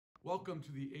Welcome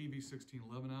to the AV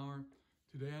 1611 Hour.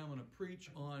 Today I'm going to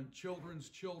preach on children's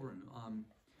children.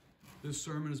 This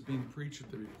sermon is being preached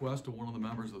at the request of one of the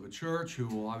members of the church who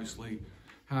will obviously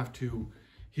have to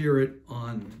hear it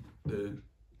on the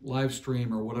live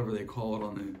stream or whatever they call it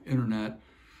on the internet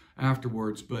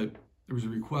afterwards. But there was a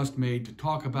request made to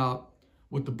talk about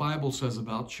what the Bible says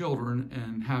about children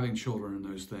and having children and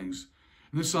those things.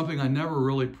 And this is something I never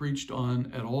really preached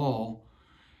on at all.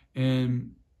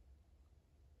 And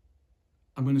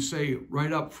I'm going to say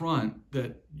right up front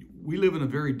that we live in a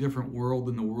very different world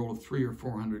than the world of 300 or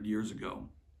 400 years ago.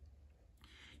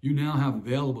 You now have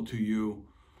available to you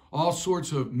all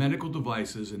sorts of medical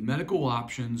devices and medical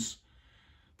options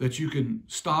that you can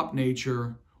stop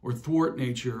nature or thwart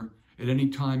nature at any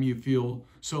time you feel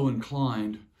so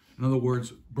inclined. In other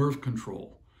words, birth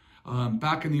control.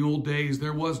 Back in the old days,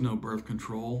 there was no birth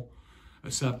control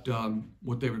except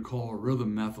what they would call a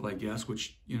rhythm method, I guess,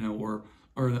 which,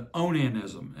 or the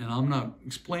onanism. And I'm going to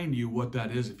explain to you what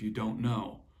that is if you don't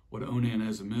know what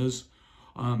onanism is.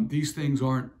 These things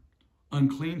aren't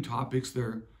unclean topics.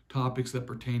 They're topics that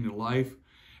pertain to life.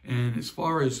 And as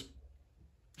far as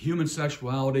human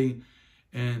sexuality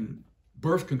and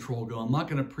birth control go, I'm not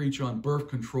going to preach on birth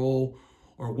control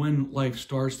or when life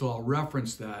starts, so I'll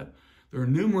reference that. There are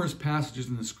numerous passages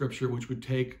in the scripture which would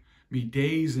take me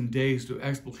days and days to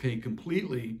explicate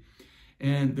completely.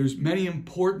 And there's many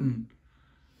important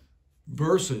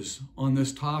verses on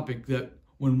this topic that,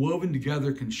 when woven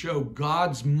together, can show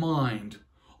God's mind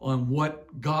on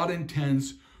what God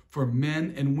intends for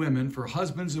men and women, for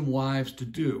husbands and wives to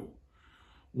do.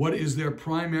 What is their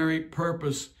primary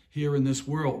purpose here in this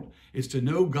world? It's to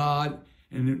know God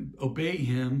and obey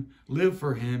Him, live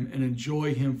for Him, and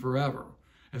enjoy Him forever,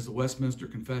 as the Westminster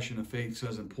Confession of Faith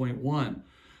says in point 1.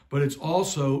 But it's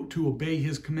also to obey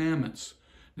His commandments.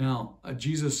 Now,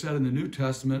 Jesus said in the New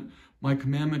Testament, "My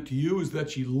commandment to you is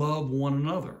that ye love one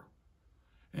another."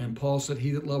 And Paul said,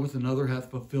 "He that loveth another hath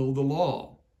fulfilled the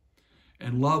law.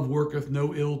 And love worketh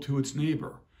no ill to its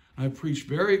neighbor." And I preached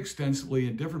very extensively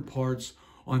in different parts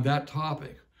on that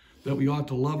topic, that we ought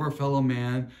to love our fellow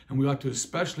man, and we ought to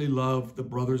especially love the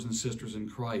brothers and sisters in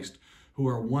Christ who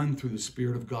are one through the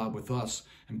Spirit of God with us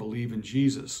and believe in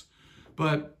Jesus.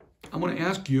 But I want to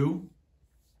ask you,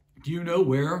 do you know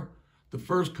where the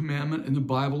first commandment in the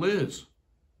Bible is?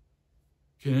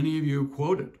 Can any of you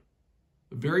quote it?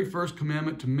 The very first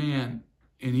commandment to man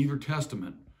in either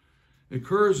testament. It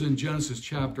occurs in Genesis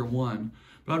chapter 1,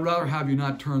 but I'd rather have you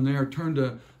not turn there. Turn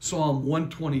to Psalm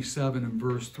 127 and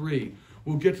verse 3.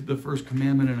 We'll get to the first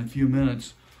commandment in a few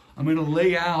minutes. I'm going to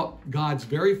lay out God's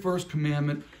very first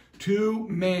commandment to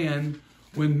man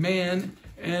when man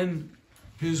and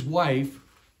his wife,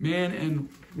 man and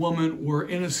woman, were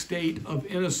in a state of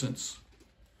innocence.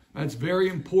 That's very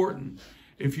important.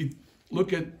 If you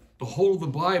look at the whole of the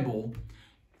Bible,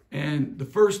 and the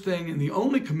first thing and the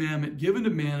only commandment given to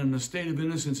man in a state of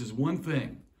innocence is one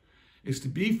thing. It's to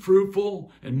be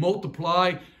fruitful and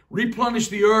multiply, replenish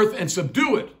the earth and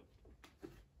subdue it.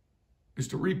 It's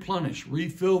to replenish,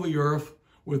 refill the earth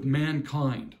with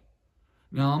mankind.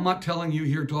 Now, I'm not telling you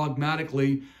here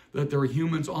dogmatically that there were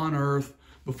humans on earth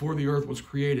before the earth was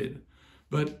created,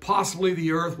 but possibly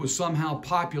the earth was somehow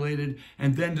populated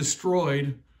and then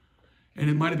destroyed, and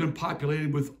it might have been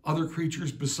populated with other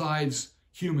creatures besides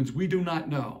humans. We do not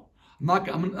know. I'm not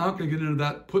going to get into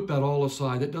that, put that all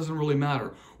aside. That doesn't really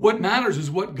matter. What matters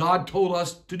is what God told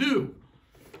us to do.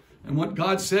 And what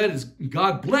God said is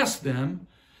God blessed them,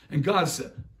 and God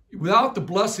said, without the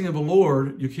blessing of the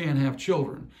Lord, you can't have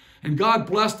children. And God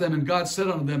blessed them, and God said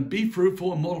unto them, "Be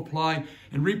fruitful and multiply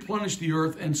and replenish the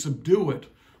earth and subdue it.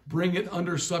 Bring it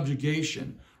under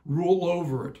subjugation. Rule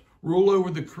over it. Rule over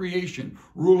the creation.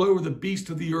 Rule over the beasts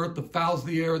of the earth, the fowls of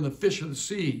the air, and the fish of the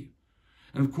sea."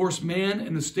 And of course, man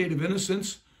in the state of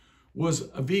innocence was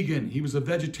a vegan. He was a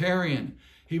vegetarian.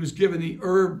 He was given the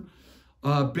herb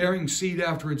bearing seed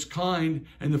after its kind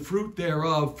and the fruit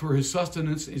thereof for his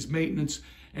sustenance, his maintenance,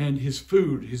 and his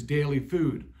food, his daily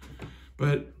food.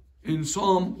 But in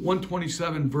Psalm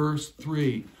 127, verse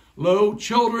 3, "Lo,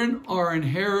 children are an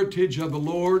heritage of the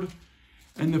Lord,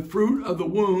 and the fruit of the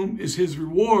womb is His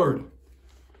reward."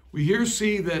 We here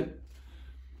see that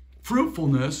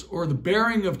fruitfulness, or the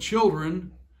bearing of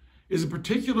children, is a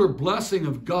particular blessing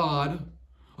of God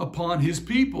upon His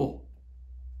people.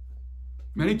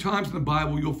 Many times in the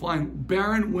Bible, you'll find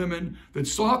barren women that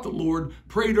sought the Lord,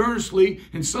 prayed earnestly,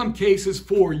 in some cases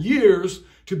for years,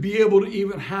 to be able to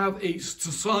even have a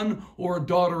son or a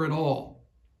daughter at all.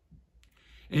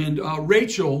 And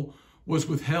Rachel was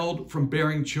withheld from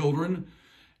bearing children.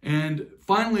 And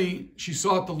finally, she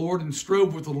sought the Lord and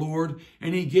strove with the Lord,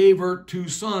 and He gave her 2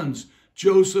 sons,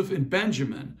 Joseph and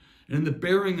Benjamin. And in the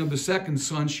bearing of the second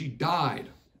son, she died.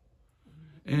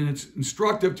 And it's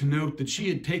instructive to note that she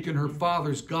had taken her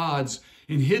father's gods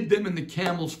and hid them in the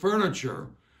camel's furniture.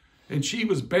 And she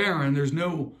was barren. There's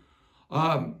no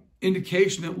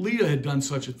indication that Leah had done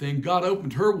such a thing. God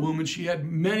opened her womb and she had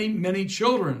many, many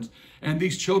children. And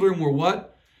these children were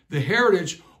what? The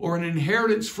heritage or an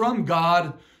inheritance from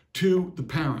God to the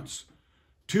parents,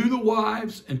 to the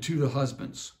wives and to the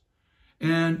husbands.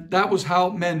 And that was how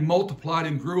men multiplied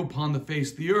and grew upon the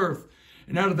face of the earth.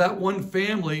 And out of that one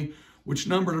family, which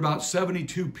numbered about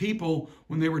 72 people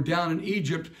when they were down in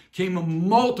Egypt, came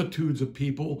multitudes of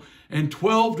people and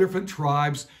 12 different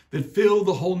tribes that filled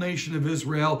the whole nation of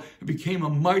Israel and became a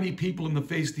mighty people in the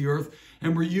face of the earth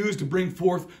and were used to bring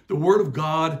forth the word of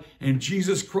God and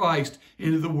Jesus Christ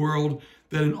into the world,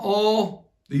 that in all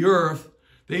the earth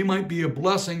they might be a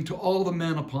blessing to all the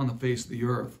men upon the face of the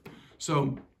earth.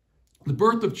 So the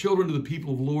birth of children to the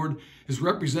people of the Lord is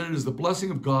represented as the blessing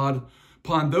of God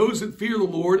upon those that fear the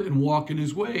Lord and walk in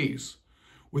his ways.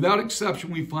 Without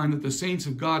exception, we find that the saints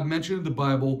of God mentioned in the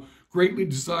Bible greatly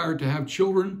desired to have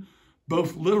children,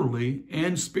 both literally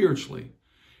and spiritually.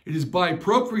 It is by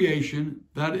procreation,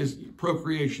 that is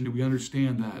procreation, do we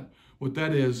understand that? What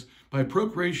that is, by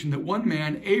procreation, that one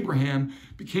man, Abraham,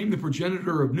 became the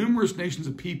progenitor of numerous nations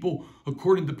of people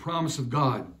according to the promise of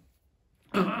God.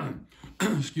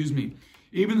 Excuse me.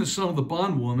 Even the son of the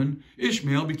bondwoman,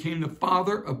 Ishmael, became the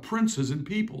father of princes and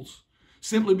peoples,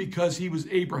 simply because he was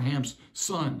Abraham's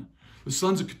son. The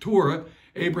sons of Keturah,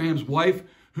 Abraham's wife,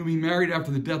 whom he married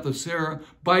after the death of Sarah,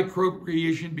 by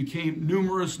procreation became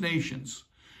numerous nations.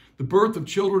 The birth of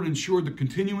children ensured the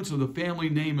continuance of the family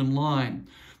name and line.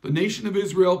 The nation of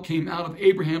Israel came out of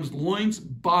Abraham's loins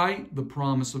by the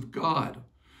promise of God.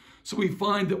 So we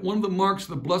find that one of the marks of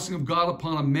the blessing of God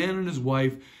upon a man and his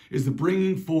wife is the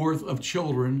bringing forth of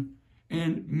children,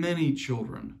 and many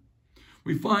children.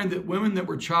 We find that women that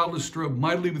were childless strove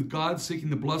mightily with God, seeking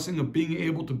the blessing of being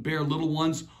able to bear little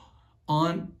ones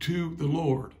unto the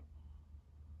Lord.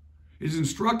 It is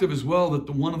instructive as well that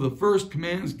one of the first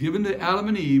commands given to Adam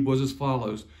and Eve was as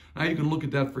follows. Now you can look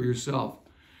at that for yourself.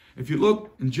 If you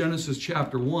look in Genesis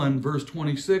chapter 1, verse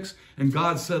 26, and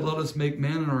God said, "Let us make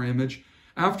man in our image,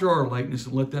 after our likeness,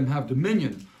 and let them have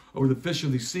dominion over the fish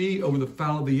of the sea, over the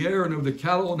fowl of the air, and over the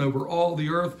cattle, and over all the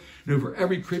earth, and over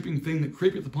every creeping thing that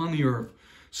creepeth upon the earth."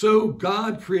 So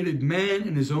God created man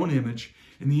in his own image.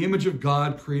 In the image of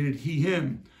God created he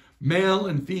him. Male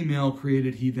and female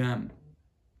created he them.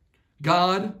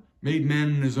 God made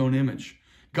man in his own image.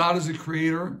 God is a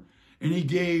creator, and he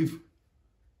gave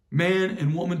man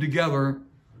and woman together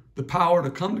the power to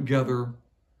come together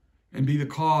and be the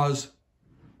cause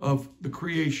of the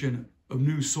creation of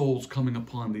new souls coming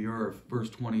upon the earth. Verse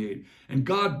 28. And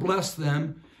God blessed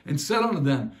them and said unto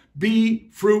them, "Be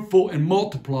fruitful and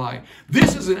multiply."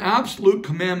 This is an absolute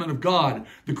commandment of God.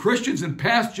 The Christians in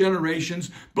past generations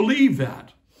believe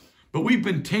that. But we've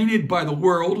been tainted by the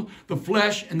world, the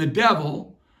flesh, and the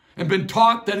devil, and been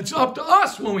taught that it's up to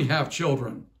us when we have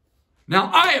children.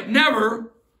 Now, I have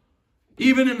never,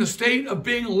 even in the state of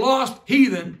being a lost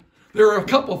heathen, there are a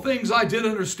couple things I did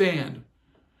understand.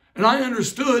 And I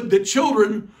understood that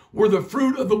children were the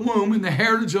fruit of the womb and the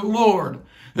heritage of the Lord.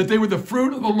 That they were the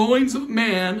fruit of the loins of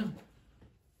man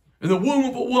and the womb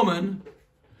of a woman.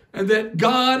 And that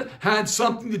God had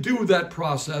something to do with that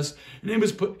process. And it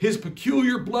was his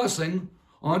peculiar blessing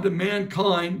onto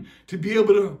mankind to be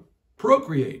able to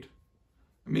procreate.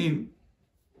 I mean,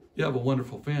 you have a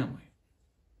wonderful family.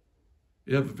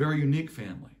 You have a very unique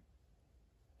family.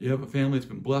 You have a family that's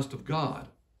been blessed of God.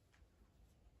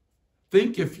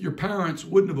 Think if your parents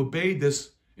wouldn't have obeyed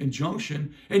this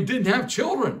injunction and didn't have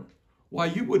children, why,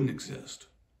 you wouldn't exist.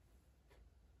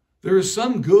 There is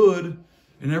some good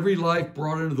in every life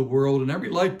brought into the world, and every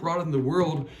life brought into the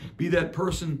world, be that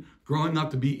person growing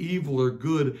up to be evil or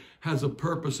good, has a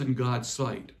purpose in God's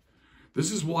sight.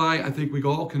 This is why I think we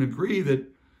all can agree that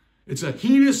it's a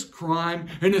heinous crime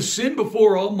and a sin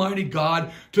before Almighty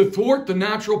God to thwart the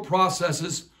natural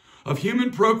processes of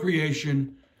human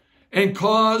procreation and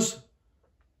cause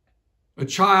a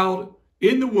child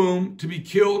in the womb to be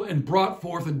killed and brought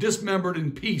forth and dismembered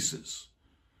in pieces.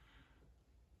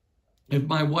 If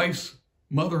my wife's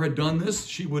mother had done this,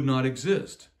 she would not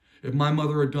exist. If my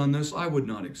mother had done this, I would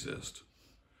not exist.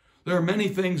 There are many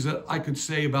things that I could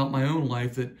say about my own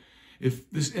life that if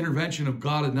this intervention of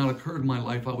God had not occurred in my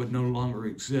life, I would no longer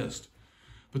exist.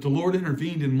 But the Lord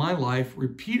intervened in my life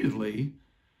repeatedly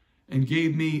and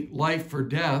gave me life for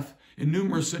death in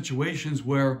numerous situations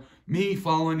where me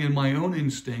following in my own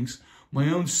instincts, my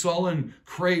own sullen,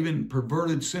 craven,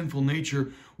 perverted, sinful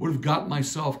nature would have got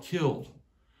myself killed.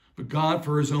 but God,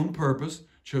 for his own purpose,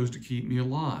 chose to keep me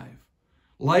alive.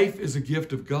 Life is a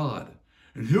gift of God.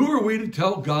 And who are we to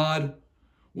tell God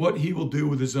what he will do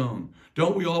with his own?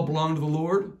 Don't we all belong to the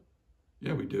Lord?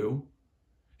 Yeah, we do.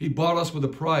 He bought us with a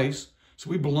price, so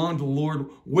we belong to the Lord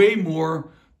way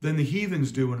more than the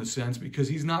heathens do in a sense, because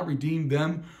he's not redeemed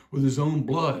them with his own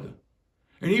blood.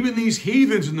 And even these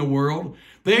heathens in the world,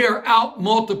 they are out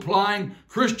multiplying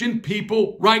Christian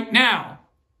people right now.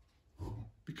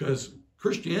 Because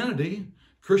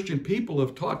Christian people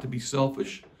have taught to be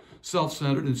selfish,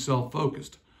 self-centered, and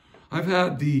self-focused. I've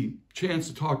had the chance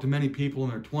to talk to many people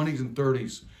in their 20s and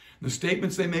 30s. The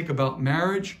statements they make about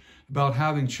marriage, about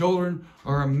having children,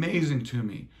 are amazing to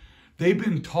me. They've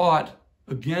been taught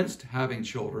against having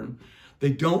children. They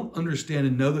don't understand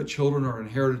and know that children are an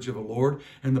heritage of the Lord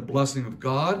and the blessing of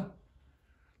God.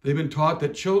 They've been taught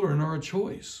that children are a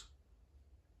choice.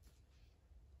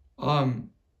 In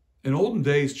olden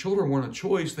days, children weren't a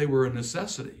choice, they were a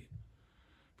necessity.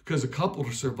 Because a couple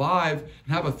to survive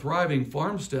and have a thriving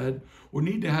farmstead would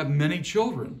need to have many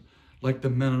children, like the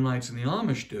Mennonites and the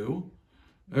Amish do.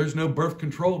 There's no birth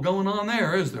control going on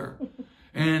there, is there?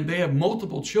 And they have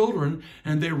multiple children,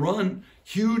 and they run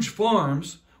huge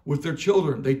farms with their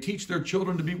children. They teach their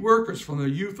children to be workers from their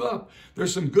youth up.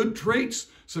 There's some good traits,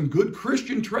 some good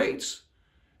Christian traits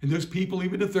in those people,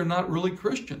 even if they're not really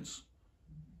Christians.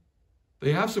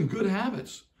 They have some good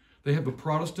habits. They have a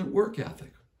Protestant work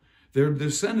ethic. They're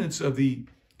descendants of the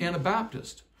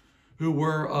Anabaptists, who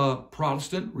were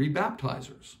Protestant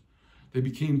rebaptizers. They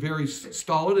became very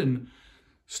stolid and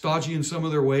stodgy in some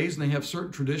of their ways, and they have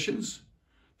certain traditions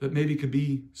that maybe could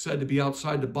be said to be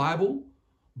outside the Bible,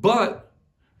 but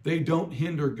they don't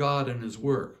hinder God in his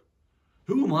work.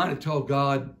 Who am I to tell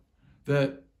God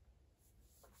that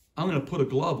I'm going to put a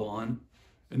glove on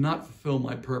and not fulfill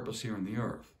my purpose here on the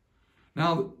earth?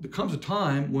 Now, there comes a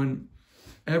time when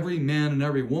every man and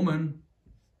every woman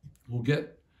will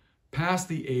get past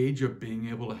the age of being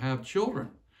able to have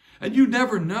children. And you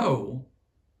never know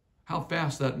how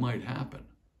fast that might happen.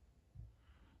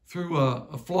 Through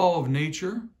a flaw of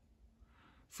nature,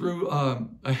 through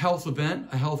a health event,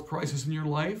 a health crisis in your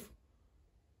life,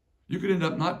 you could end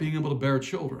up not being able to bear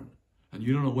children, and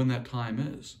you don't know when that time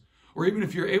is. Or even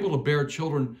if you're able to bear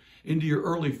children into your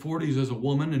early 40s as a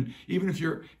woman, and even if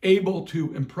you're able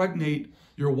to impregnate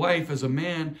your wife as a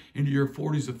man into your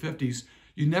 40s or 50s,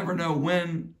 you never know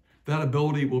when that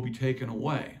ability will be taken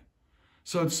away.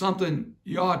 So it's something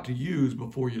you ought to use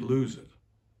before you lose it.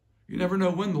 You never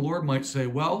know when the Lord might say,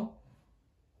 well,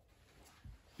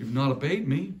 you've not obeyed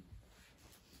me.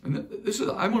 And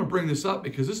I'm going to bring this up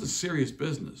because this is serious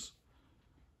business.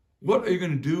 What are you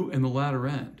going to do in the latter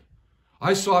end?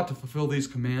 I sought to fulfill these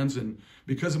commands, and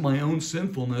because of my own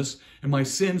sinfulness and my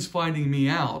sins finding me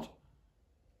out,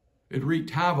 it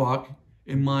wreaked havoc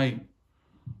in my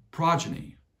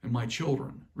progeny and my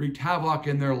children, wreaked havoc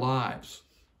in their lives.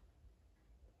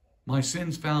 My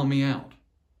sins found me out.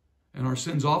 And our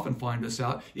sins often find us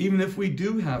out. Even if we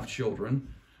do have children,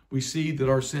 we see that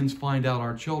our sins find out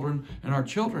our children and our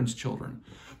children's children.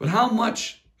 But how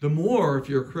much the more, if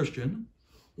you're a Christian,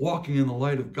 walking in the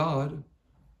light of God,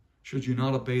 should you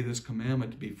not obey this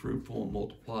commandment to be fruitful and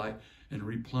multiply and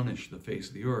replenish the face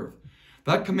of the earth?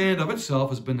 That command of itself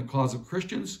has been the cause of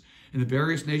Christians in the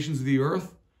various nations of the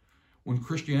earth, when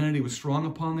Christianity was strong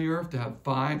upon the earth, to have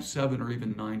 5, 7, or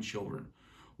even 9 children.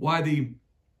 Why the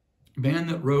man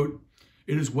that wrote,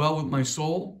 "It is well with my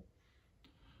soul,"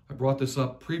 I brought this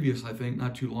up previous, I think,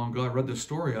 not too long ago. I read the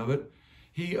story of it.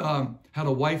 He had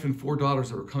a wife and 4 daughters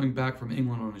that were coming back from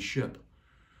England on a ship.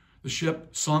 The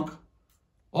ship sunk.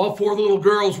 All 4 of the little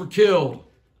girls were killed.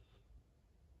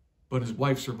 But his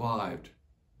wife survived.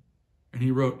 And he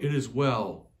wrote, it is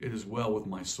well with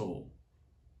my soul.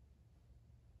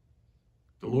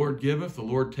 The Lord giveth, the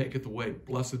Lord taketh away.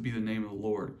 Blessed be the name of the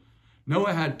Lord.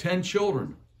 Noah had 10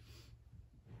 children.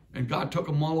 And God took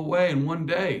them all away in one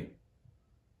day.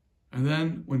 And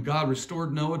then when God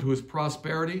restored Noah to his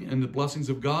prosperity and the blessings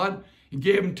of God, he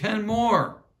gave him 10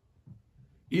 more.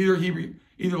 Either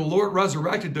the Lord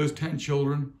resurrected those 10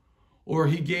 children, or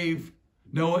he gave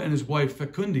Noah and his wife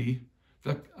Fecundi,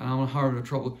 I don't know how to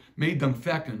trouble, made them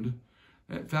fecund.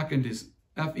 Fecund is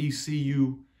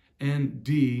F-E-C-U-N-D,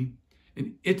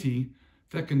 and iti,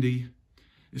 fecundi,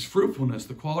 is fruitfulness,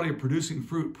 the quality of producing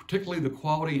fruit, particularly the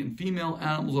quality in female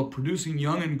animals of producing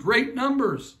young in great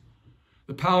numbers.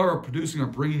 The power of producing or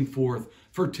bringing forth.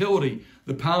 Fertility,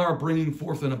 the power of bringing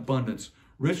forth in abundance.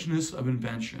 Richness of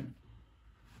invention.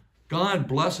 God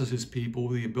blesses his people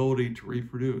with the ability to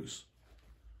reproduce.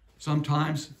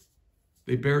 Sometimes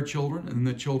they bear children and then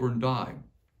the children die.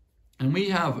 And we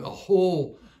have a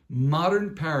whole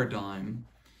modern paradigm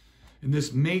in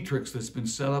this matrix that's been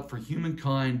set up for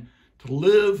humankind to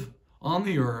live on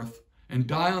the earth and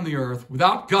die on the earth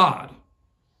without God.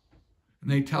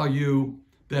 And they tell you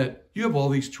that you have all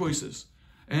these choices.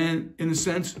 And in a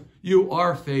sense, you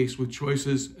are faced with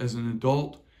choices as an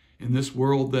adult in this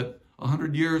world that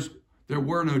 100 years, there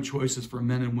were no choices for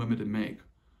men and women to make.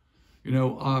 You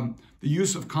know, the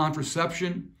use of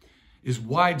contraception is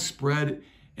widespread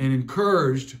and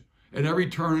encouraged at every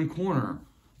turn and corner.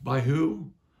 By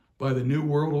who? By the New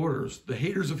World Orders, the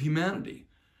haters of humanity.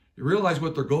 You realize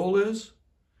what their goal is?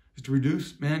 Is to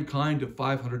reduce mankind to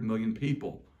 500 million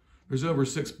people. There's over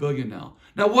 6 billion now.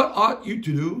 Now, what ought you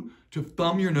to do to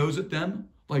thumb your nose at them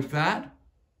like that?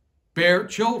 Bear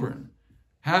children.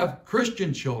 Have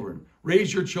Christian children.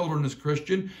 Raise your children as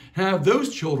Christian. Have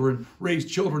those children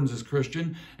raise children as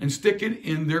Christian and stick it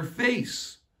in their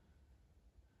face.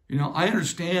 You know, I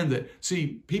understand that,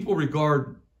 see, people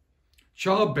regard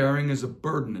childbearing as a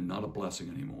burden and not a blessing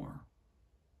anymore.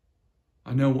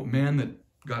 I know a man that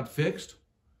got fixed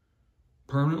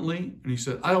permanently, and he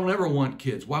said, I don't ever want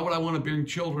kids. Why would I want to bring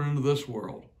children into this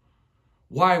world?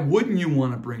 Why wouldn't you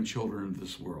want to bring children into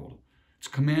this world? It's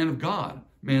a command of God.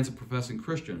 Man's a professing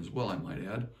Christian as well, I might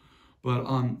add. But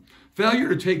failure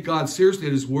to take God seriously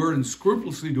at his word and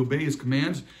scrupulously to obey his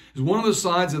commands is one of the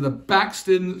sides of the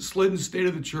backslidden state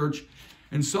of the church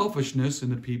and selfishness in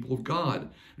the people of God.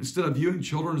 Instead of viewing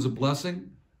children as a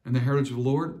blessing and the heritage of the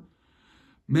Lord,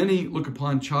 many look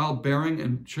upon childbearing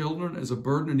and children as a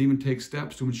burden and even take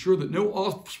steps to ensure that no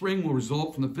offspring will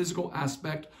result from the physical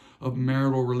aspect of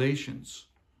marital relations.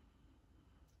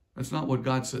 That's not what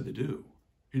God said to do.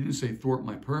 He didn't say thwart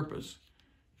my purpose.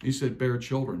 He said bear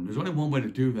children. There's only one way to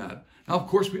do that. Now, of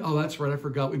course, that's right, I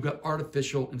forgot. We've got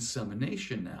artificial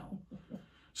insemination now.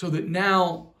 So that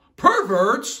now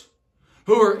perverts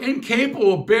who are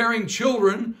incapable of bearing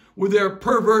children with their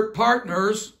pervert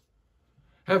partners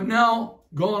have now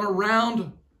gone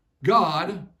around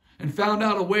God and found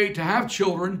out a way to have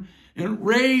children and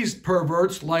raised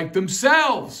perverts like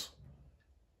themselves.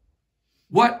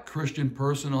 What, Christian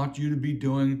person, ought you to be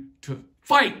doing to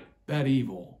fight that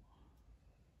evil?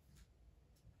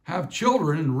 Have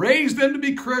children and raise them to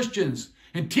be Christians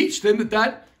and teach them that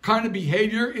that kind of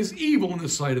behavior is evil in the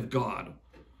sight of God.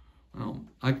 Well,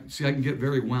 I can get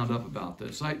very wound up about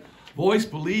this. I've always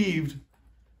believed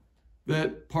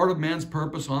that part of man's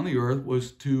purpose on the earth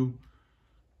was to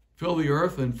fill the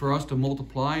earth and for us to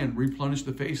multiply and replenish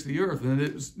the face of the earth. And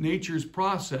it was nature's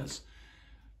process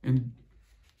and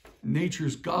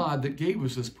nature's God that gave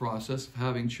us this process of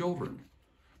having children.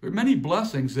 There are many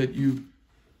blessings that you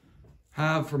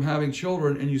have from having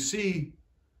children, and you see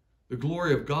the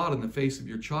glory of God in the face of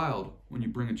your child when you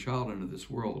bring a child into this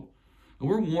world. And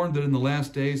we're warned that in the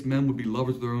last days, men would be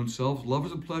lovers of their own selves,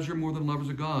 lovers of pleasure more than lovers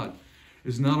of God. It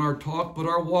is not our talk, but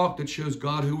our walk that shows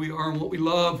God who we are and what we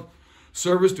love.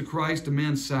 Service to Christ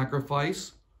demands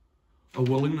sacrifice, a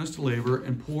willingness to labor,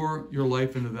 and pour your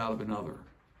life into that of another.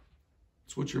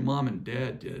 It's what your mom and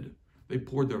dad did. They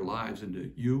poured their lives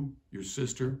into you, your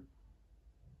sister,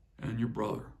 and your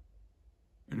brother.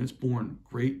 And it's borne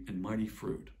great and mighty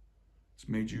fruit. It's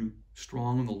made you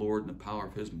strong in the Lord and the power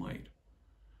of his might.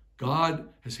 God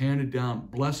has handed down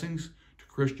blessings to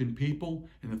Christian people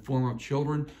in the form of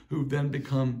children who then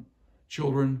become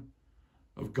children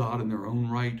of God in their own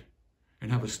right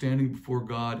and have a standing before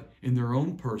God in their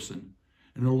own person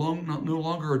and no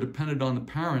longer are dependent on the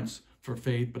parents for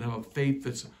faith, but have a faith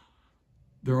that's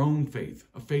their own faith,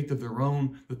 a faith of their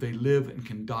own that they live and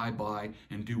can die by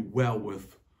and do well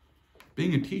with.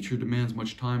 Being a teacher demands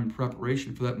much time and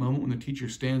preparation for that moment when the teacher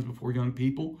stands before young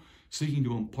people, seeking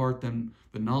to impart them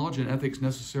the knowledge and ethics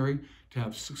necessary to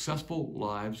have successful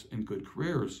lives and good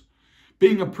careers.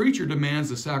 Being a preacher demands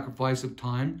the sacrifice of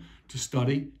time to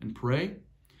study and pray,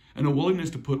 and a willingness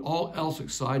to put all else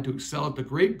aside to excel at the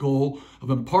great goal of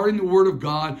imparting the word of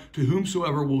God to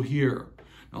whomsoever will hear.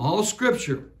 Now, all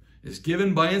Scripture is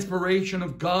given by inspiration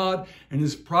of God and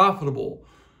is profitable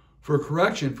for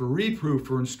correction, for reproof,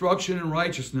 for instruction in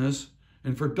righteousness,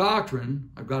 and for doctrine,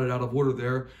 I've got it out of order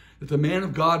there, that the man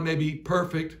of God may be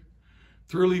perfect,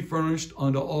 thoroughly furnished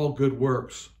unto all good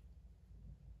works.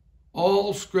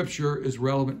 All Scripture is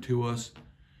relevant to us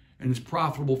and is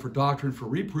profitable for doctrine, for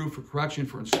reproof, for correction,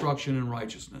 for instruction in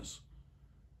righteousness.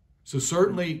 So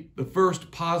certainly the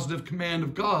first positive command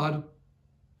of God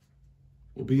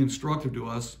will be instructive to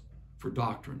us for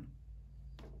doctrine.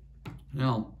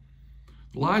 Now,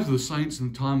 the lives of the saints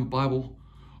in the time of the Bible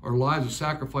are lives of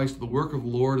sacrifice to the work of the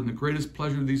Lord, and the greatest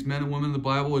pleasure to these men and women in the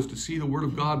Bible is to see the word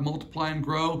of God multiply and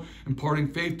grow,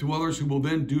 imparting faith to others who will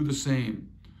then do the same.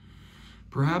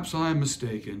 Perhaps I am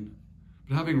mistaken,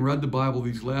 But having read the Bible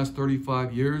these last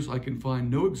 35 years, I can find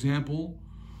no example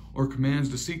or commands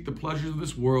to seek the pleasures of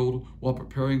this world while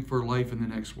preparing for life in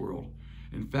the next world.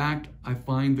 In fact, I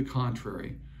find the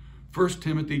contrary. 1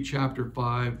 Timothy chapter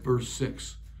 5, verse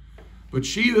 6. But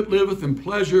she that liveth in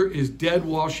pleasure is dead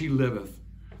while she liveth.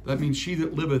 That means she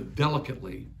that liveth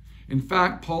delicately. In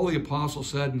fact, Paul the Apostle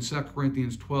said in 2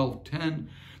 Corinthians 12:10,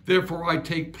 therefore I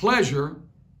take pleasure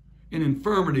in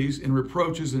infirmities, in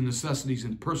reproaches, in necessities,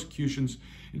 in persecutions,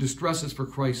 in distresses for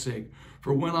Christ's sake.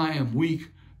 For when I am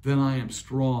weak, then I am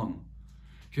strong.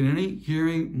 Can any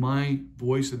hearing my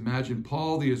voice imagine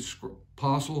Paul the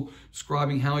Apostle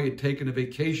describing how he had taken a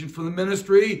vacation from the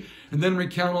ministry and then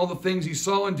recount all the things he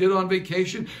saw and did on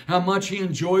vacation, how much he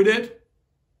enjoyed it?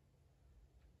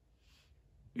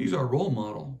 He's our role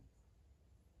model.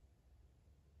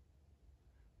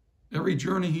 Every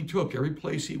journey he took, every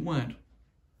place he went,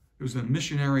 it was a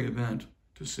missionary event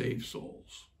to save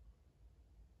souls.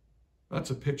 That's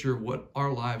a picture of what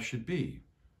our lives should be.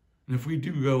 And if we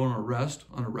do go on a rest,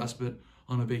 on a respite,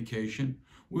 on a vacation,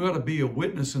 we ought to be a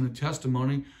witness and a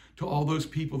testimony to all those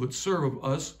people that serve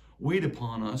us, wait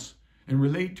upon us, and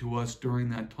relate to us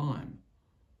during that time.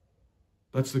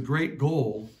 That's the great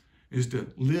goal, is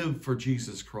to live for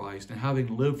Jesus Christ, and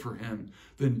having lived for him,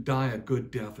 then die a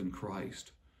good death in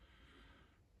Christ.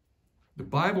 The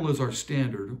Bible is our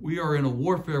standard. We are in a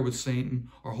warfare with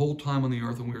Satan our whole time on the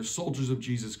earth, and we are soldiers of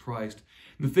Jesus Christ.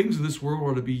 And the things of this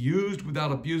world are to be used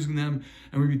without abusing them,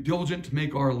 and we be diligent to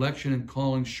make our election and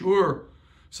calling sure.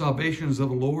 Salvation is of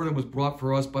the Lord and was brought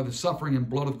for us by the suffering and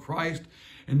blood of Christ,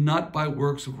 and not by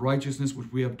works of righteousness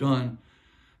which we have done.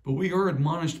 But we are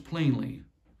admonished plainly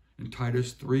in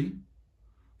Titus 3,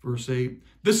 verse 8,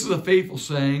 this is a faithful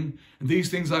saying, and these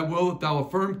things I will that thou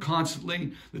affirm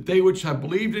constantly, that they which have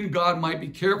believed in God might be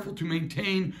careful to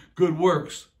maintain good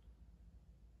works.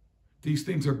 These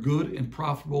things are good and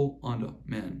profitable unto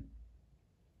men.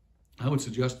 I would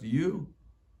suggest to you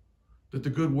that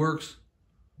the good works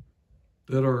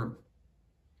that are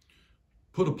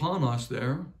put upon us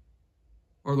there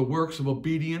are the works of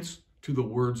obedience to the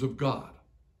words of God.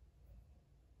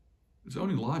 It's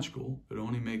only logical. It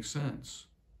only makes sense.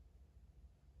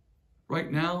 Right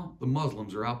now, the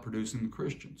Muslims are outproducing the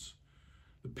Christians.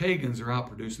 The pagans are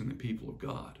outproducing the people of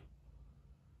God.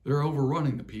 They're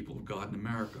overrunning the people of God in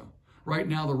America. Right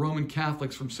now, the Roman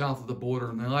Catholics from south of the border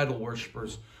and the idol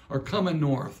worshipers are coming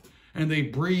north, and they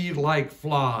breed like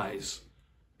flies.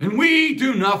 And we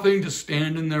do nothing to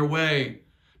stand in their way,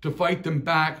 to fight them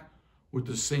back with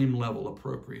the same level of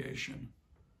appropriation.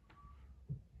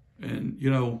 And,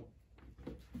 you know,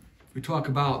 we talk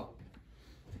about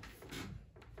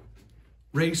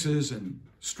races and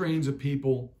strains of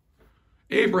people.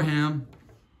 Abraham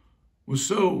was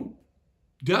so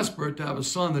desperate to have a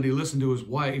son that he listened to his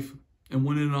wife and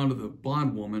went in onto the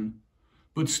bondwoman,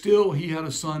 but still he had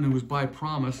a son who was by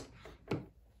promise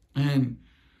and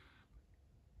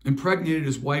impregnated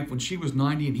his wife when she was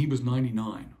 90 and he was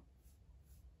 99.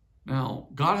 Now,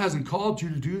 God hasn't called you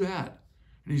to do that,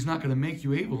 and he's not going to make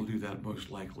you able to do that most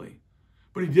likely.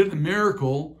 But he did a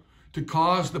miracle to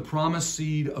cause the promised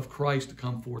seed of Christ to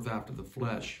come forth after the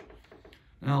flesh.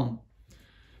 Now,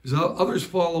 as others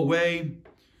fall away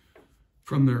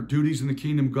from their duties in the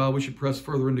kingdom of God, we should press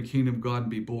further into the kingdom of God and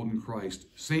be bold in Christ.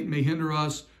 Satan may hinder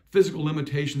us. Physical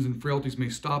limitations and frailties may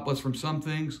stop us from some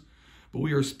things, but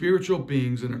we are spiritual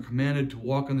beings and are commanded to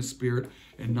walk in the Spirit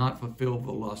and not fulfill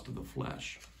the lust of the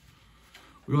flesh.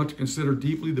 We ought to consider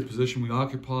deeply the position we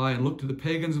occupy and look to the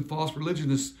pagans and false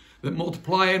religionists that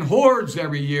multiply in hordes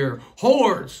every year.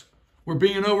 Hordes! We're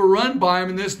being overrun by them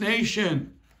in this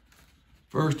nation.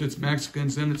 First it's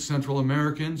Mexicans, then it's Central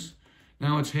Americans.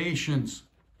 Now it's Haitians.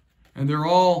 And they're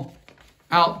all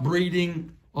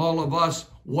outbreeding all of us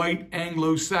white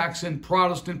Anglo-Saxon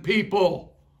Protestant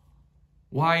people.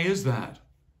 Why is that?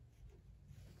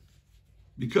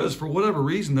 Because for whatever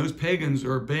reason, those pagans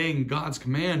are obeying God's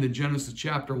command in Genesis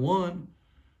chapter 1,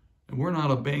 and we're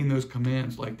not obeying those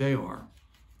commands like they are.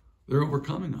 They're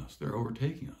overcoming us. They're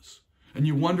overtaking us. And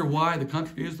you wonder why the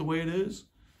country is the way it is?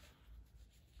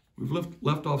 We've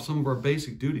left off some of our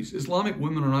basic duties. Islamic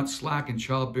women are not slack in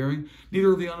childbearing,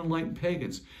 neither are the unenlightened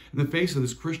pagans. In the face of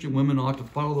this, Christian women ought to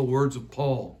follow the words of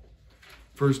Paul.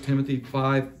 1 Timothy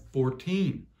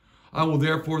 5:14. I will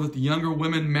therefore that the younger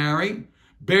women marry,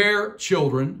 bear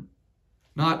children,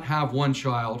 not have one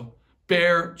child,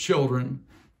 bear children,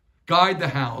 guide the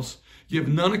house, give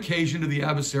none occasion to the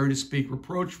adversary to speak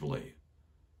reproachfully.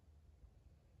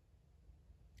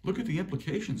 Look at the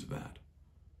implications of that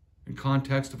in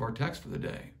context of our text for the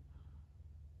day.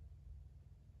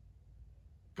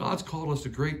 God's called us to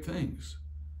great things.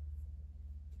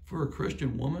 For a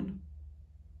Christian woman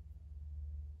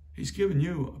He's given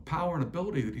you a power and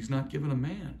ability that he's not given a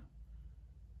man.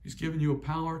 He's given you a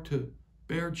power to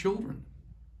bear children.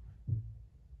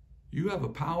 You have a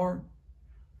power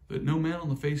that no man on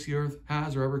the face of the earth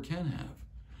has or ever can have.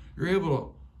 You're able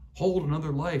to hold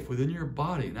another life within your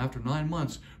body, and after 9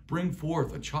 months, bring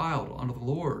forth a child unto the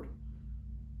Lord.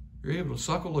 You're able to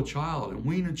suckle a child and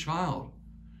wean a child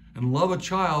and love a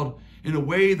child in a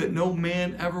way that no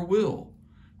man ever will,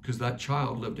 because that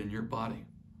child lived in your body.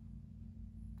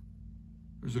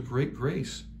 There's a great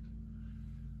grace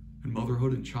in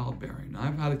motherhood and childbearing. Now,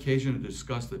 I've had occasion to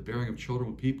discuss the bearing of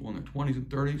children with people in their 20s and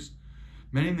 30s.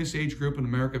 Many in this age group in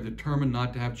America have determined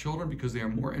not to have children because they are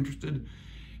more interested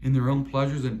in their own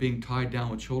pleasures than being tied down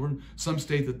with children. Some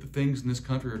state that the things in this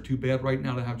country are too bad right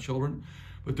now to have children,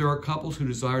 but there are couples who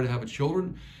desire to have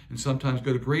children and sometimes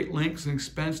go to great lengths and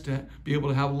expense to be able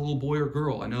to have a little boy or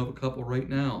girl. I know of a couple right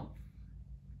now.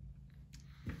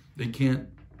 They can't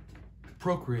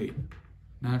procreate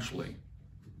naturally.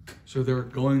 So they're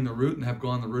going the route and have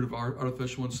gone the route of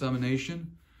artificial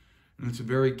insemination. And it's a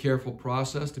very careful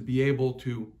process to be able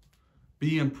to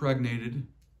be impregnated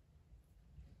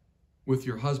with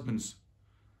your husband's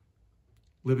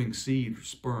living seed, or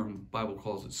sperm, the Bible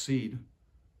calls it seed,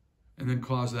 and then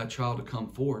cause that child to come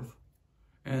forth.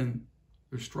 And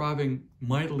they're striving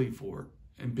mightily for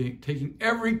it and taking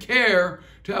every care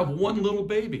to have one little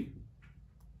baby.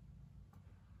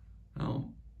 Now,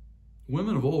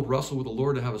 women of old wrestled with the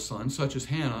Lord to have a son, such as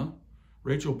Hannah.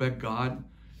 Rachel begged God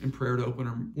in prayer to open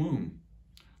her womb.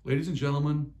 Ladies and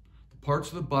gentlemen, the parts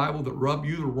of the Bible that rub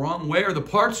you the wrong way are the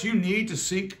parts you need to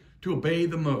seek to obey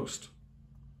the most.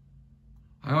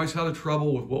 I always had a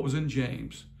trouble with what was in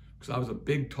James because I was a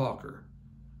big talker.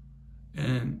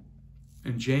 And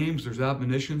in James, there's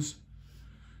admonitions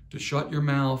to shut your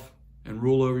mouth and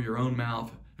rule over your own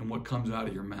mouth and what comes out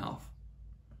of your mouth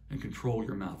and control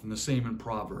your mouth. And the same in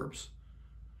Proverbs.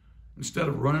 Instead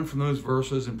of running from those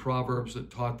verses in Proverbs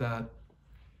that taught that,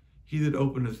 he that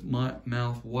openeth his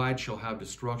mouth wide shall have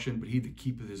destruction, but he that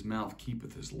keepeth his mouth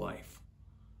keepeth his life.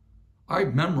 I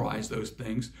memorized those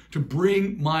things to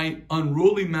bring my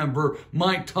unruly member,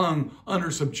 my tongue, under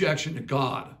subjection to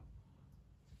God.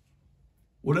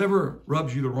 Whatever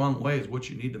rubs you the wrong way is what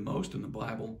you need the most in the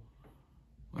Bible.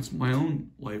 That's my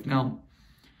own life. Now,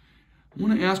 I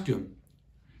want to ask you,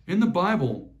 in the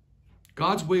Bible,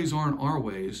 God's ways aren't our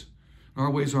ways. Our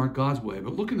ways aren't God's way.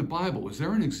 But look in the Bible. Is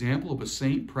there an example of a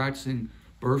saint practicing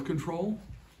birth control?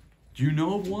 Do you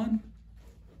know of one?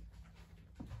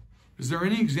 Is there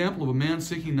any example of a man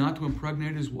seeking not to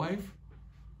impregnate his wife?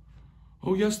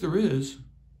 Oh, yes, there is.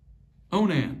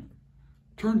 Onan.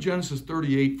 Turn Genesis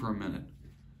 38 for a minute.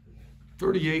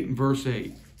 38 and verse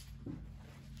 8.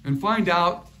 And find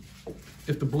out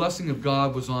if the blessing of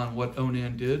God was on what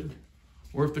Onan did,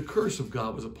 or if the curse of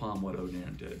God was upon what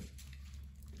Onan did.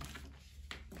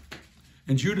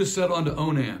 And Judah said unto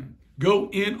Onan, Go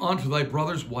in unto thy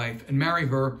brother's wife, and marry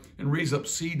her, and raise up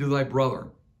seed to thy brother.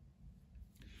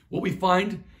 What we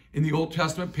find in the Old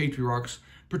Testament patriarchs,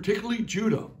 particularly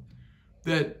Judah,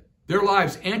 that their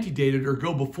lives antedated or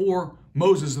go before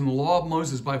Moses and the law of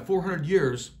Moses by 400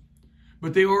 years,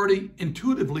 but they already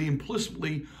intuitively,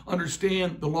 implicitly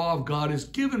understand the law of God is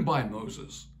given by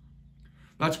Moses.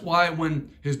 That's why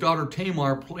when his daughter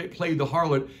Tamar played the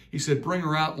harlot, he said, Bring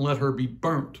her out and let her be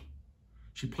burnt.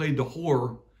 She played the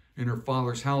whore in her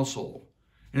father's household.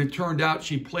 And it turned out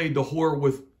she played the whore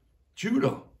with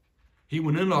Judah. He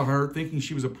went in on her thinking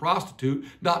she was a prostitute,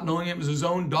 not knowing it was his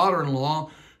own daughter-in-law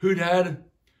who'd had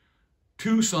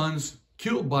 2 sons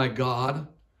killed by God,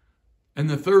 and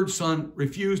the 3rd son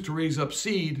refused to raise up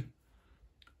seed,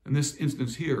 in this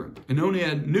instance here. And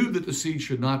Onan knew that the seed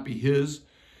should not be his.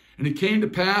 And it came to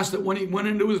pass that when he went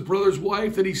into his brother's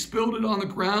wife, that he spilled it on the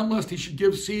ground, lest he should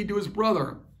give seed to his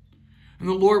brother. And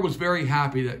the Lord was very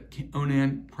happy that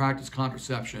Onan practiced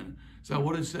contraception. Is that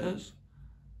what it says?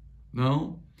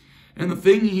 No. And the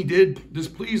thing he did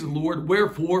displeased the Lord,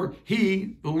 wherefore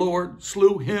he, the Lord,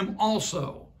 slew him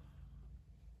also.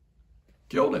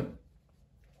 Killed him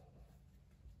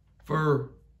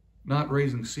for not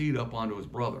raising seed up onto his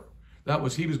brother. That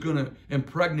was, he was going to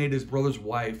impregnate his brother's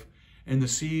wife, and the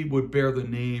seed would bear the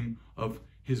name of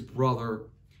his brother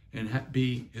and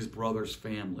be his brother's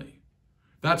family.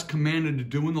 That's commanded to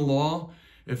do in the law.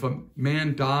 If a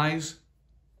man dies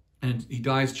and he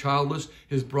dies childless,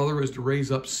 his brother is to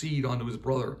raise up seed onto his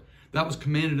brother. That was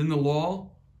commanded in the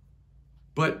law,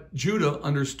 but Judah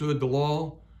understood the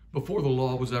law before the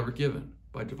law was ever given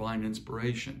by divine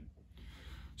inspiration.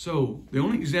 So the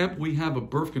only example we have of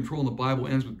birth control in the Bible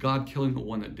ends with God killing the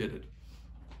one that did it.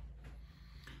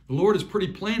 The Lord is pretty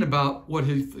plain about what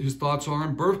his thoughts are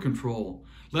on birth control.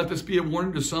 Let this be a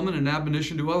warning to some and an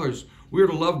admonition to others. We are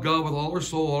to love God with all our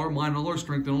soul, all our mind, all our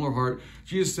strength, and all our heart.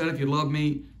 Jesus said, if you love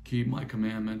me, keep my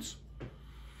commandments.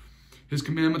 His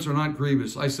commandments are not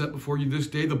grievous. I set before you this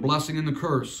day the blessing and the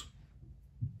curse.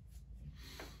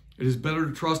 It is better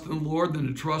to trust in the Lord than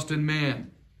to trust in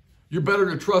man. You're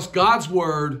better to trust God's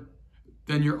word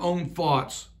than your own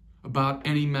thoughts about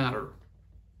any matter.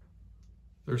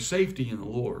 There's safety in the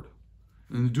Lord.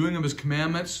 And in the doing of his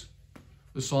commandments,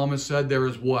 the psalmist said there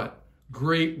is what?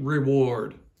 Great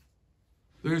reward.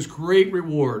 There's great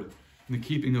reward in the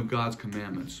keeping of God's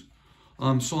commandments.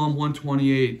 Psalm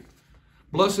 128.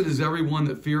 Blessed is everyone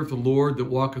that feareth the Lord, that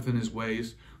walketh in his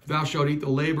ways. Thou shalt eat the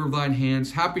labor of thine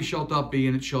hands. Happy shalt thou be,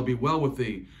 and it shall be well with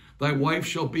thee. Thy wife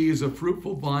shall be as a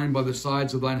fruitful vine by the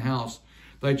sides of thine house.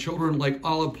 Thy children like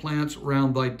olive plants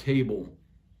round thy table.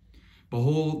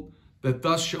 Behold, that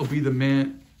thus shall be the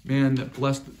man that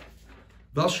blessed.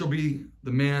 Thus shall be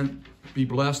the man be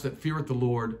blessed that feareth the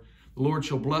Lord. The Lord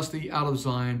shall bless thee out of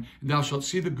Zion, and thou shalt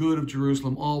see the good of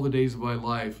Jerusalem all the days of thy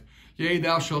life. Yea,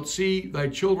 thou shalt see thy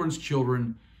children's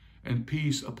children, and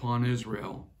peace upon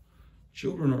Israel.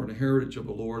 Children are an heritage of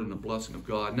the Lord and a blessing of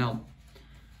God. Now, I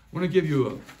want to give you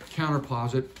a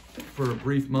counterposit for a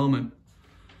brief moment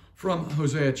from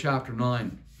Hosea chapter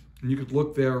 9. And you could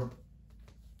look there.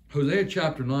 Hosea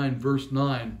chapter 9, verse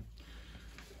 9,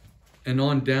 and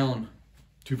on down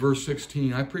to verse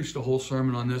 16. I preached a whole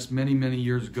sermon on this many, many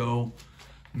years ago,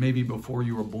 maybe before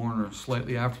you were born or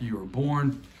slightly after you were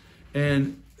born.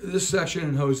 And this section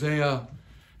in Hosea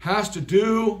has to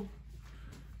do,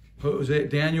 Hosea.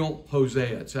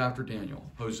 It's after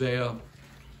Daniel. Hosea.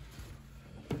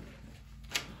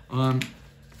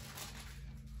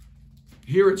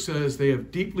 Here it says, they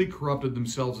have deeply corrupted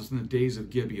themselves as in the days of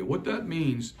Gibeah. What that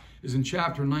means is in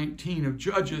chapter 19 of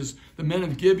Judges, the men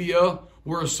of Gibeah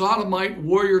were a sodomite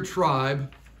warrior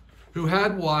tribe who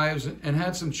had wives and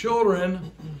had some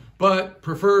children, but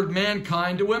preferred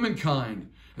mankind to womankind.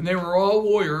 And they were all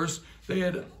warriors. They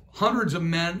had hundreds of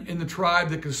men in the tribe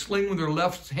that could sling with their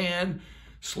left hand,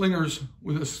 slingers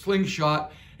with a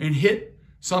slingshot, and hit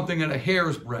something at a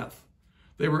hair's breadth.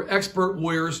 They were expert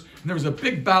warriors, and there was a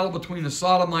big battle between the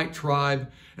Sodomite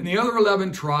tribe and the other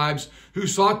 11 tribes who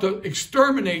sought to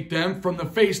exterminate them from the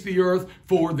face of the earth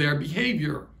for their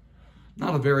behavior.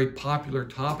 Not a very popular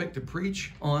topic to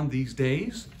preach on these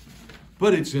days,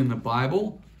 but it's in the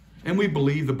Bible, and we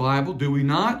believe the Bible, do we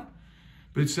not?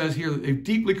 But it says here that they've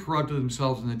deeply corrupted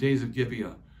themselves in the days of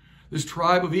Gibeah. This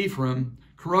tribe of Ephraim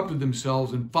corrupted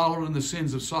themselves and followed in the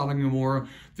sins of Sodom and Gomorrah.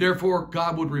 Therefore,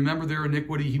 God would remember their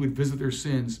iniquity. He would visit their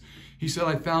sins. He said,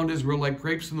 I found Israel like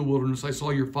grapes in the wilderness. I saw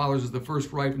your fathers as the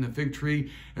first ripe in the fig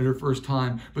tree at her first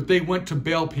time. But they went to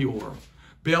Baal Peor.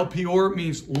 Baal Peor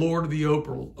means Lord of the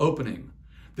opening.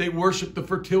 They worshiped the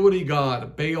fertility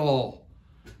god, Baal,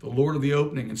 the Lord of the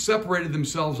opening, and separated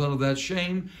themselves out of that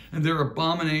shame, and their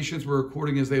abominations were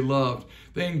according as they loved.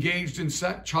 They engaged in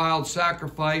child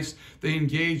sacrifice. They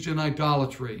engaged in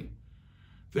idolatry.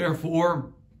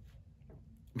 Therefore,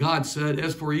 God said,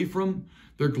 as for Ephraim,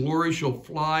 their glory shall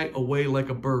fly away like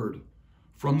a bird,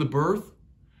 from the birth,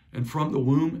 and from the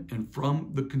womb, and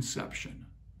from the conception.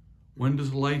 When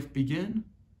does life begin?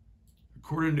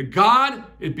 According to God,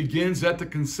 it begins at the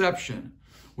conception.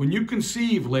 When you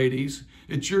conceive, ladies,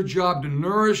 it's your job to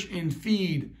nourish and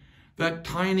feed that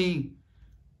tiny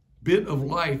bit of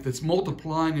life that's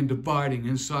multiplying and dividing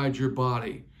inside your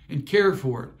body, and care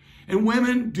for it. And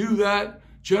women do that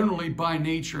generally by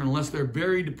nature, unless they're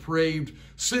very depraved,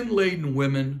 sin-laden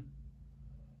women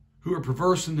who are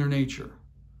perverse in their nature.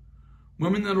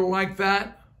 Women that are like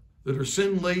that are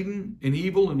sin-laden and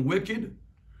evil and wicked,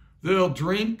 they'll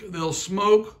drink, they'll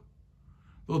smoke,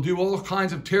 they'll do all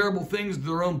kinds of terrible things to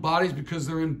their own bodies because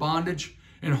they're in bondage,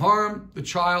 and harm the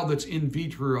child that's in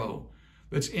vitro,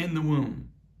 that's in the womb.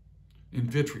 In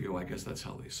vitro, I guess that's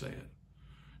how they say it.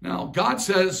 Now, God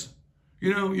says,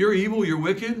 you're evil, you're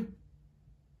wicked.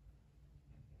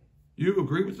 You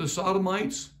agree with the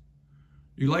Sodomites?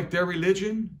 You like their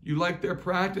religion? You like their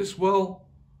practice? Well,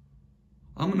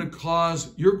 I'm going to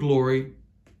cause your glory,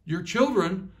 your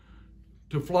children,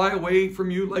 to fly away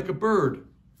from you like a bird.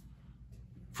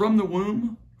 From the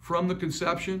womb, from the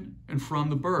conception, and from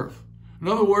the birth. In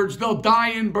other words, they'll die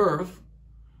in birth,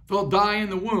 they'll die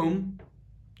in the womb,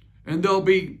 and they'll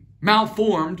be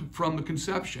malformed from the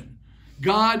conception.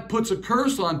 God puts a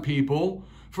curse on people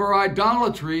for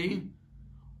idolatry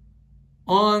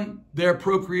on their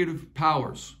procreative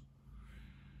powers.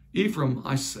 Ephraim,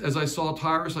 as I saw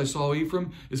Tyrus, I saw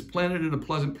Ephraim is planted in a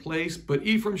pleasant place, but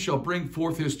Ephraim shall bring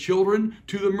forth his children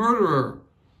to the murderer.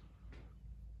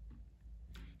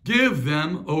 Give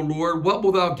them, O Lord, what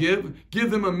wilt thou give?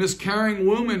 Give them a miscarrying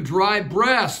womb and dry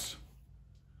breasts.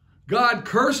 God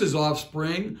curses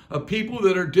offspring of people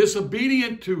that are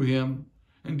disobedient to him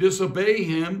and disobey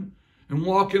him and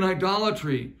walk in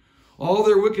idolatry. All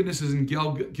their wickedness is in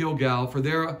Gilgal, for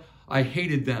there I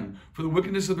hated them. For the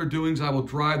wickedness of their doings I will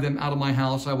drive them out of my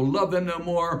house. I will love them no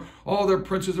more. All their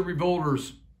princes are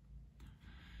revolters.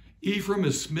 Ephraim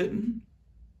is smitten.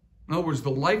 In other words, the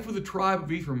life of the tribe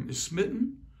of Ephraim is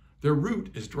smitten. Their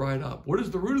root is dried up. What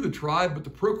is the root of the tribe but the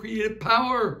procreative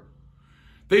power?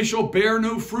 They shall bear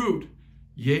no fruit,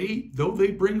 yea, though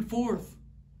they bring forth.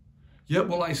 Yet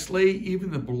will I slay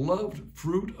even the beloved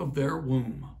fruit of their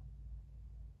womb.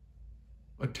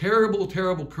 A terrible,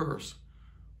 terrible curse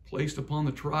placed upon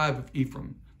the tribe of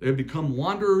Ephraim. They have become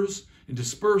wanderers and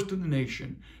dispersed in the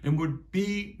nation and would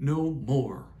be no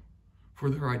more for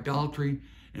their idolatry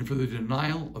and for the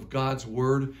denial of God's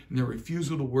word and their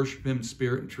refusal to worship him in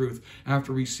spirit and truth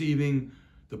after receiving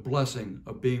the blessing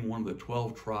of being one of the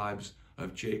 12 tribes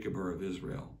of Jacob or of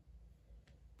Israel.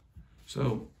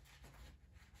 So,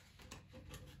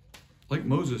 like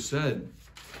Moses said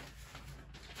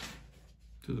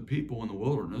to the people in the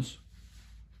wilderness,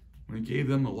 when he gave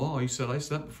them the law, he said, I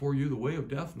set before you the way of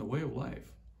death and the way of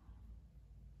life.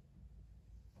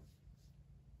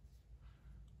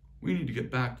 We need to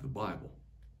get back to the Bible.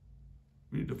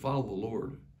 We need to follow the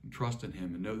Lord and trust in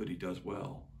him and know that he does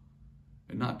well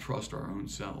and not trust our own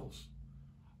selves.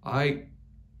 I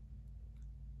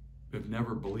have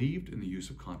never believed in the use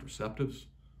of contraceptives.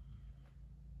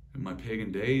 In my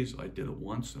pagan days, I did it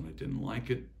once and I didn't like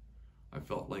it. I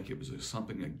felt like it was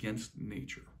something against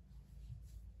nature.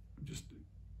 It just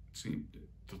seemed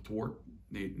to thwart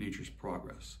nature's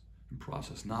progress and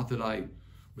process. Not that I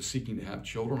was seeking to have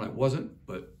children, I wasn't,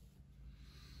 but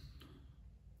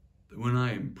when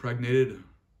I impregnated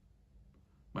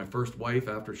my first wife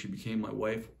after she became my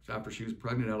wife, after she was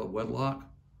pregnant out of wedlock,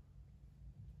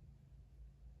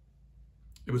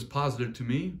 it was posited to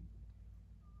me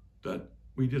that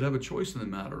we did have a choice in the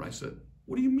matter. I said,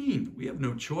 what do you mean? We have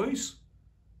no choice?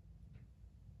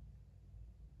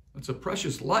 It's a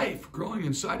precious life growing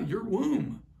inside of your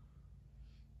womb.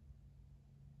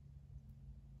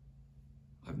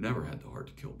 I've never had the heart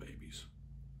to kill babies.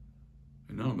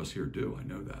 And none of us here do, I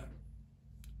know that.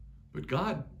 But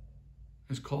God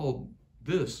has called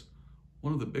this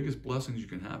one of the biggest blessings you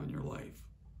can have in your life.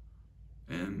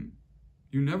 And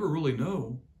you never really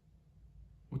know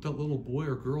what that little boy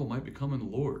or girl might become in the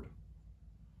Lord.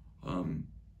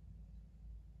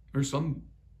 There's some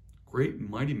great and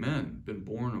mighty men been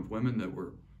born of women that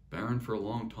were barren for a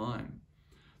long time.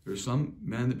 There's some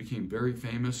men that became very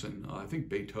famous, and I think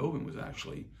Beethoven was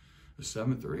actually the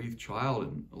 7th or 8th child,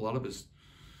 and a lot of his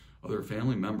other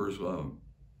family members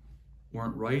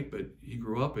weren't right, but he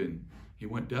grew up and he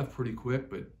went deaf pretty quick,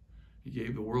 but he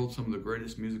gave the world some of the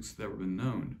greatest music that's ever been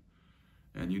known.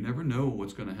 And you never know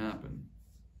what's going to happen.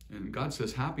 And God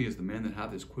says, happy is the man that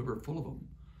hath his quiver full of them.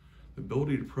 The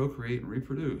ability to procreate and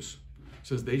reproduce. It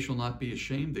says, they shall not be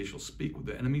ashamed, they shall speak with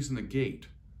the enemies in the gate.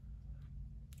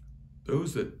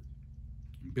 Those that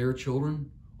bear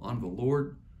children unto the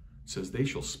Lord, says they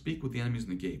shall speak with the enemies in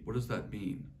the gate. What does that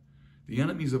mean? The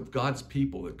enemies of God's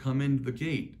people that come into the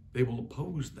gate, they will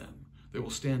oppose them. They will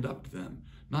stand up to them.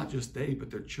 Not just they, but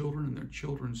their children and their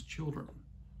children's children.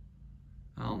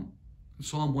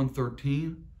 Psalm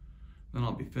 113, then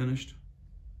I'll be finished.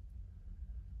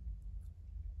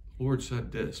 The Lord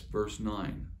said this, verse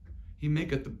 9, he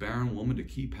maketh the barren woman to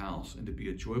keep house and to be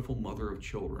a joyful mother of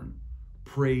children.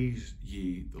 Praise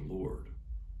ye the Lord.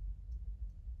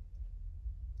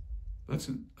 That's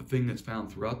a thing that's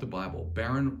found throughout the Bible.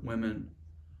 Barren women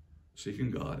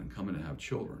seeking God and coming to have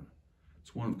children.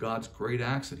 It's one of God's great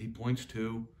acts that he points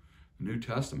to in the New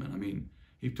Testament. I mean,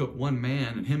 he took one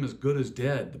man, and him as good as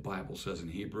dead, the Bible says in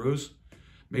Hebrews,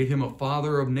 made him a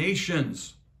father of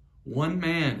nations. One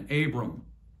man, Abram,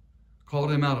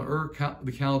 called him out of Ur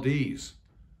the Chaldees,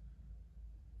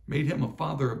 made him a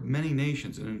father of many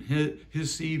nations, and in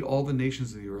his seed all the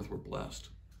nations of the earth were blessed.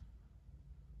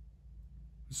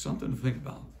 It's something to think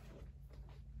about.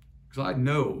 Because I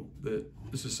know that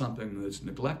this is something that's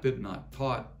neglected, not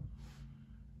taught.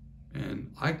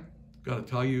 And I got to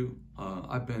tell you,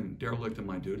 I've been derelict in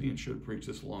my duty and should have preached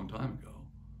this a long time ago.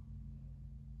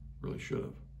 Really should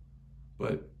have.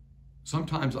 But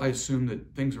sometimes I assume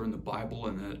that things are in the Bible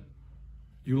and that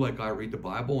you, like I, read the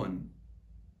Bible and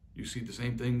you see the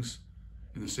same things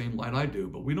in the same light I do.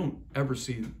 But we don't ever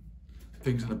see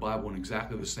things in the Bible in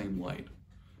exactly the same light.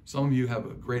 Some of you have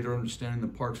a greater understanding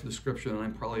of parts of the scripture than I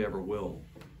probably ever will.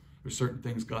 There's certain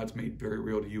things God's made very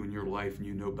real to you in your life, and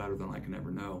you know better than I can ever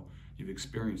know. You've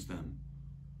experienced them.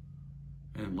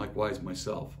 and likewise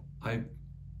myself. I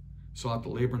sought to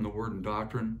labor in the Word and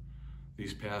doctrine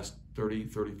these past 30,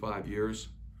 35 years.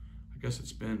 I guess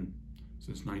it's been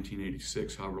since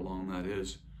 1986, however long that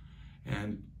is.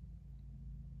 And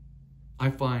I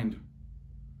find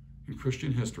in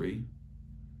Christian history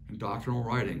and doctrinal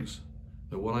writings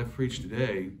that what I preach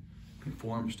today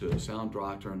conforms to sound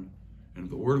doctrine and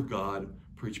the Word of God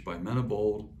preached by men of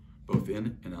old, both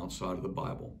in and outside of the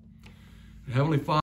Bible. And Heavenly Father,